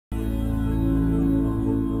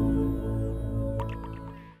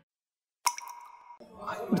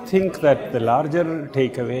I think that the larger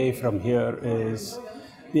takeaway from here is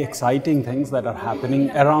the exciting things that are happening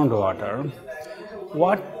around water.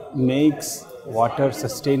 What makes water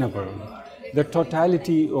sustainable? The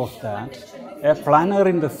totality of that. A planner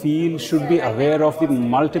in the field should be aware of the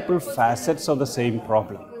multiple facets of the same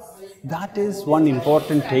problem. That is one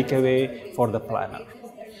important takeaway for the planner.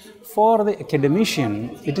 For the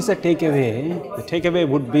academician, it is a takeaway. The takeaway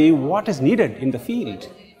would be what is needed in the field.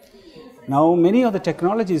 Now, many of the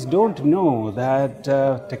technologies don't know that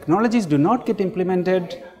technologies do not get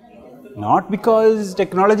implemented not because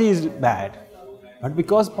technology is bad, but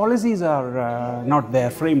because policies are not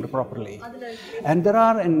there framed properly. And there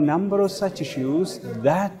are a number of such issues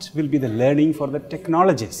that will be the learning for the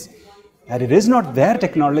technologists. And it is not their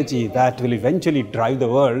technology that will eventually drive the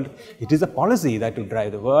world, it is the policy that will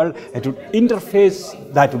drive the world, it would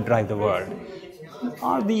interface that will drive the world.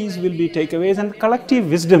 All these will be takeaways, and collective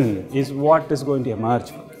wisdom is what is going to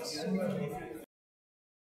emerge from this.